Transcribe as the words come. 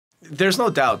there's no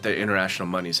doubt that international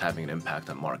money is having an impact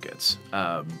on markets.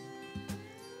 To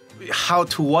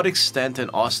what extent in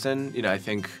Austin, I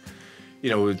think,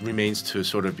 it remains to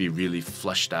sort of be really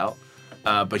fleshed out.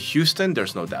 But Houston,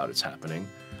 there's no doubt it's happening.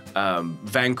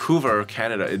 Vancouver,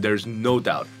 Canada, there's no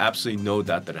doubt, absolutely no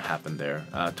doubt that it happened there.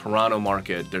 Toronto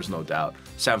market, there's no doubt.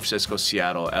 San Francisco,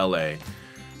 Seattle, LA.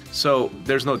 So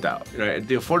there's no doubt. Right?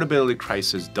 The affordability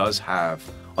crisis does have,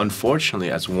 unfortunately,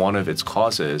 as one of its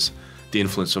causes, the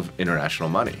influence of international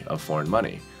money, of foreign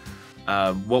money.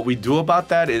 What we do about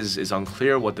that is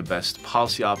unclear. What the best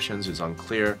policy options is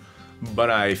unclear. But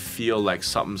I feel like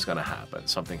something's going to happen.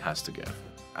 Something has to give.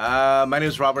 My name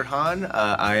is Robert Hahn.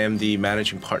 I am the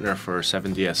managing partner for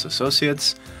 7DS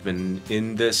Associates. I've been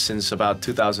in this since about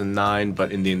 2009,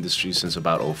 but in the industry since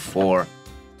about 2004.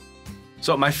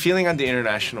 So my feeling on the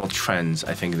international trends,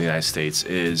 I think, in the United States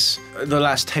is the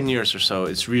last 10 years or so,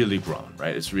 it's really grown,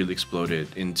 right? It's really exploded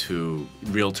into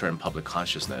realtor and public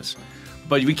consciousness.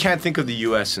 But we can't think of the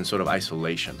US in sort of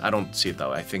isolation. I don't see it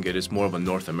that way. I think it is more of a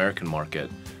North American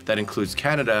market that includes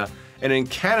Canada. And in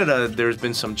Canada, there's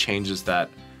been some changes that,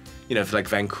 like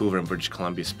Vancouver and British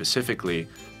Columbia specifically,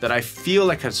 that I feel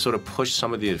like has sort of pushed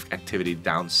some of the activity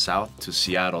down south to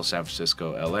Seattle, San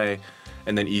Francisco, LA,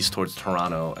 and then east towards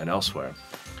Toronto and elsewhere.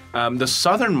 The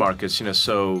southern markets,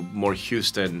 so more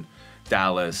Houston,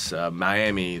 Dallas,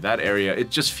 Miami, that area, it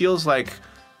just feels like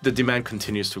the demand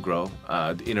continues to grow.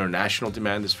 The international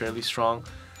demand is fairly strong.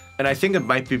 And I think it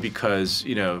might be because,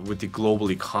 with the global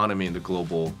economy and the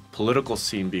global political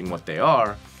scene being what they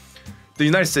are, the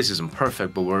United States isn't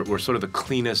perfect, but we're sort of the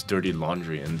cleanest dirty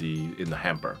laundry in the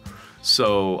hamper.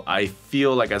 So I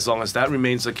feel like as long as that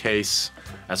remains the case,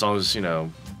 as long as,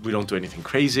 we don't do anything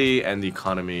crazy and the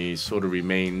economy sort of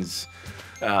remains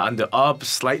on the up,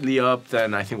 slightly up,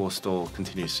 then I think we'll still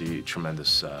continue to see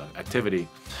tremendous activity.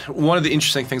 One of the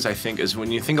interesting things I think is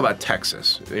when you think about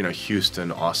Texas,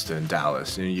 Houston, Austin,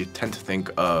 Dallas, you tend to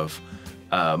think of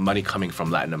money coming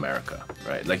from Latin America,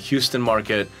 right? Like Houston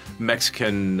market,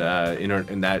 Mexican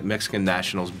Mexican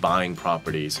nationals buying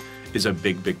properties is a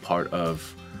big part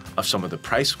of some of the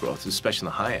price growth, especially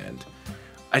in the high end.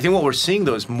 I think what we're seeing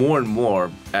though is more and more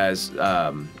as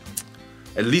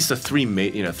at least the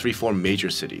three, four major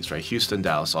cities, right? Houston,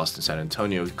 Dallas, Austin, San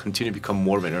Antonio continue to become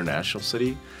more of an international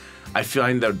city. I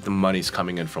find that the money's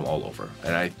coming in from all over.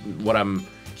 And what I'm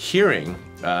hearing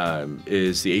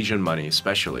is the Asian money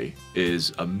especially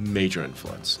is a major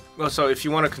influence. Well, so if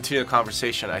you want to continue the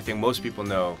conversation, I think most people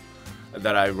know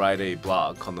that I write a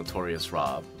blog called Notorious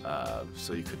Rob,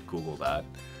 so you could Google that.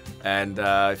 And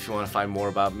if you want to find more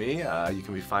about me, you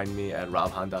can find me at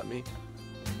robhahn.me.